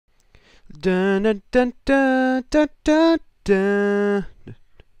Dun dun dun dun dun dun dun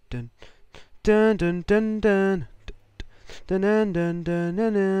dun dun dun dun dun.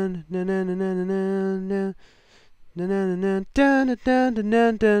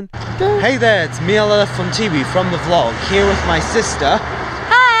 Hey there, it's me, LFonTV from the vlog, here with my sister.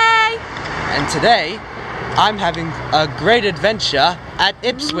 Hi! And today, I'm having a great adventure at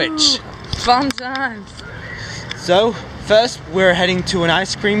Ipswich. Fun times. So, first we're heading to an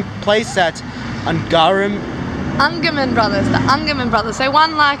ice cream place at Underim. Underim Brothers, the Underim Brothers. They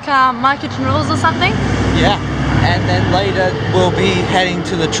won like My Kitchen Rules or something? Yeah, and then later we'll be heading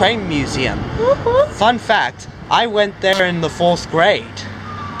to the train museum. Fun fact, I went there in the 4th grade.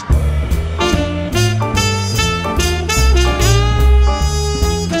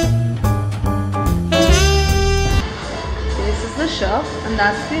 This is the shop, and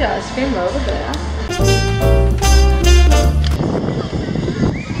that's the ice cream over there.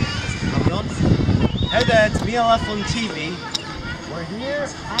 Hey there, it's me, LFonTV. We're here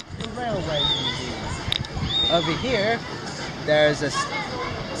at the Railway Museum. Over here, there's a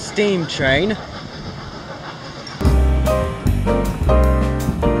steam train.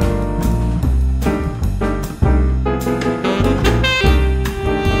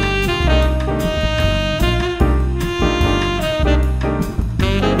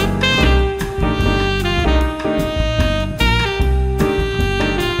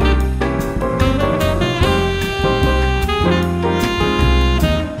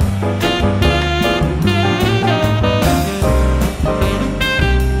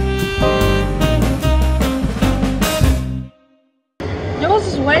 Yours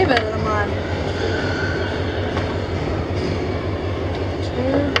is way better than mine.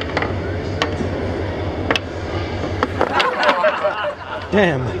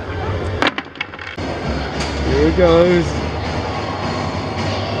 Damn. Here it goes.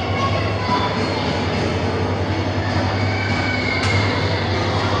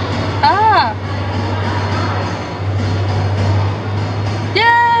 Ah!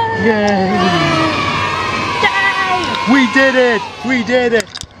 Yay! Yay! We did it! We did it!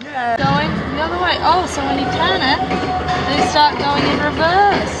 Yeah! Going the other way. Oh, so when you turn it, they start going in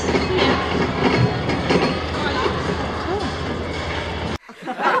reverse.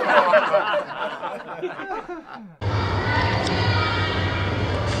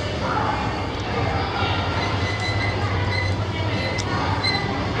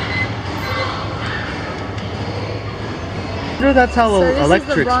 No, that's how So this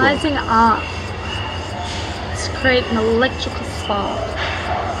electrics is the rising work. up. Let's create an electrical spark.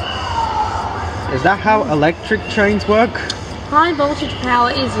 Is that how electric trains work? High voltage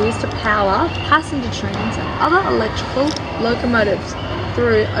power is used to power passenger trains and other electrical locomotives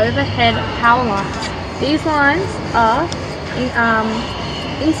through overhead power lines. These lines are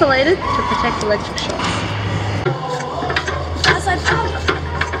insulated to protect electric shocks. As I pump,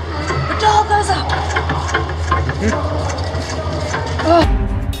 the door goes up. Oh.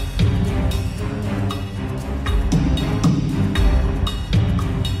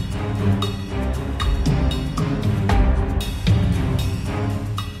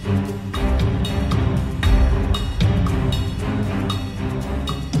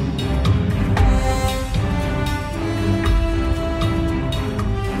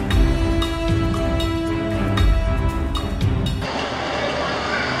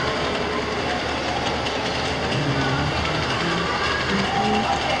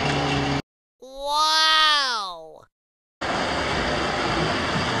 Wow!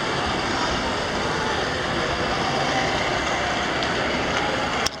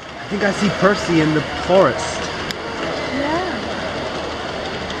 I think I see Percy in the forest. Yeah.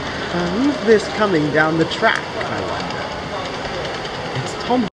 Who's this coming down the track, I wonder? It's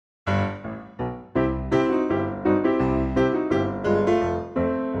Tom.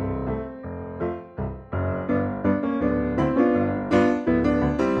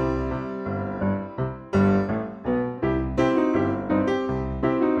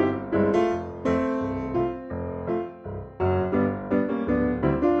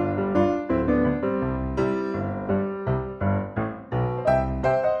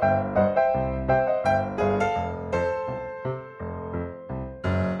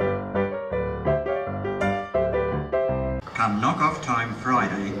 Come knock-off time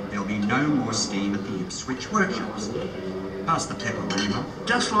Friday, there'll be no more steam at the Ipswich workshops. Pass the pepper, will you, Mum?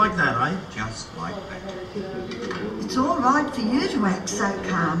 Just like that, eh? Just like that. It's all right for you to act so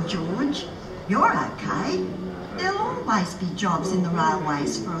calm, George. You're okay. There'll always be jobs in the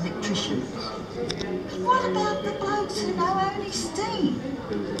railways for electricians. But what about the blokes who know only steam?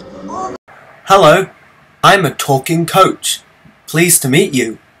 Or Hello, I'm a talking coach. Pleased to meet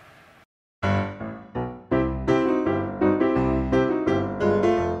you.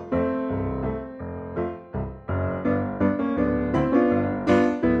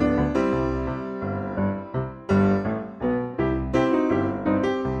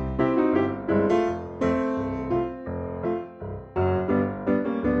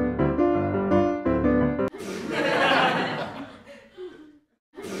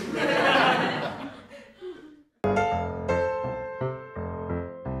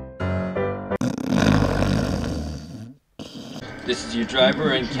 This is your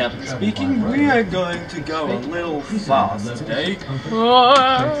driver and captain speaking. We are going to go a little fast today.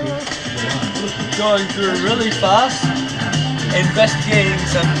 Going through really fast. Investigating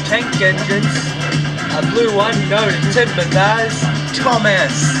some tank engines. A blue one known to sympathize.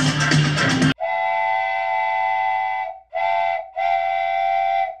 Thomas.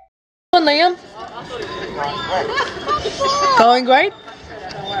 Liam? Going great?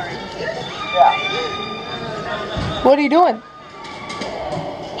 Yeah. What are you doing?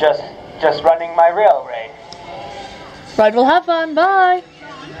 Just running my railway. Right, we'll have fun. Bye.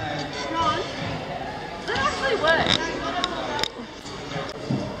 That actually works.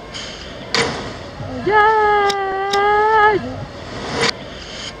 Yay!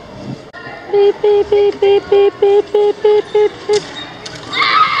 Beep, beep, beep, beep, beep, beep, beep, beep, beep, beep.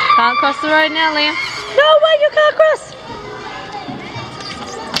 Can't cross the road now, Liam. No way, you can't cross!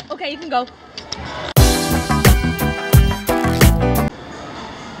 Okay, you can go.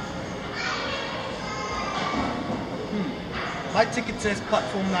 My ticket says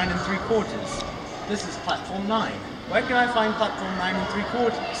platform 9 3/4. This is platform 9. Where can I find platform 9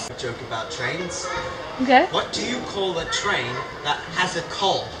 3/4? A joke about trains. Okay. What do you call a train that has a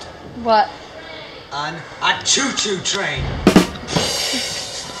cold? What? A choo-choo train.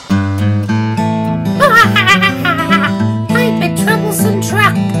 I'm a troublesome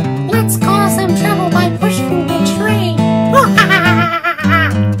truck. Let's cause some trouble by pushing the train.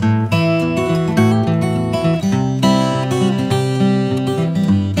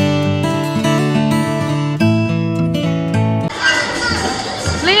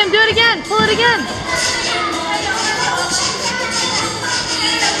 Liam, do it again. Pull it again.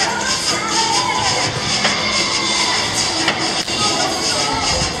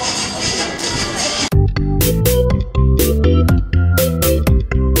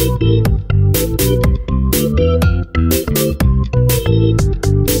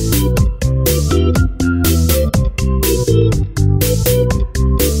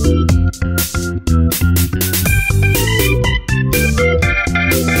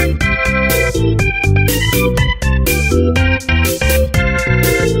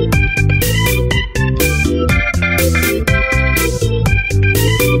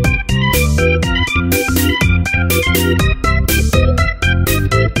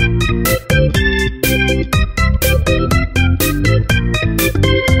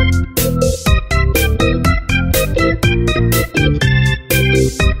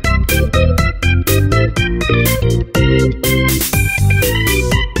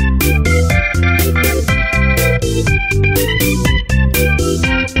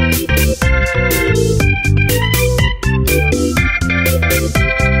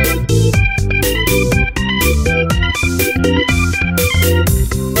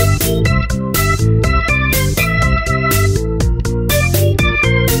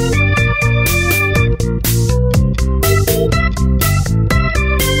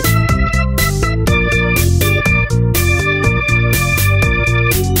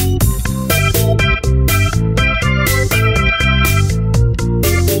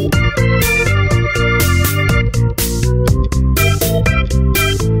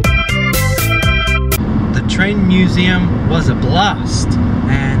 Museum was a blast,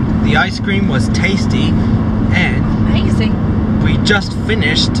 and the ice cream was tasty, and Amazing. we just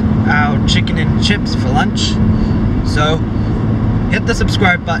finished our chicken and chips for lunch. So hit the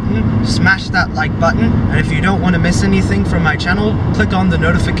subscribe button, smash that like button, and if you don't want to miss anything from my channel, click on the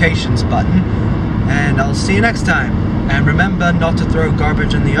notifications button, and I'll see you next time. And remember not to throw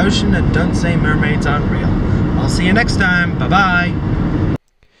garbage in the ocean, and don't say mermaids aren't real. I'll see you next time. Bye bye.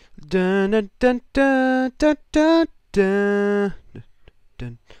 Dun dun dun dun dun dun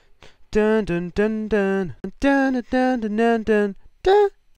dun dun dun dun dun dun dun dun dun dun dun.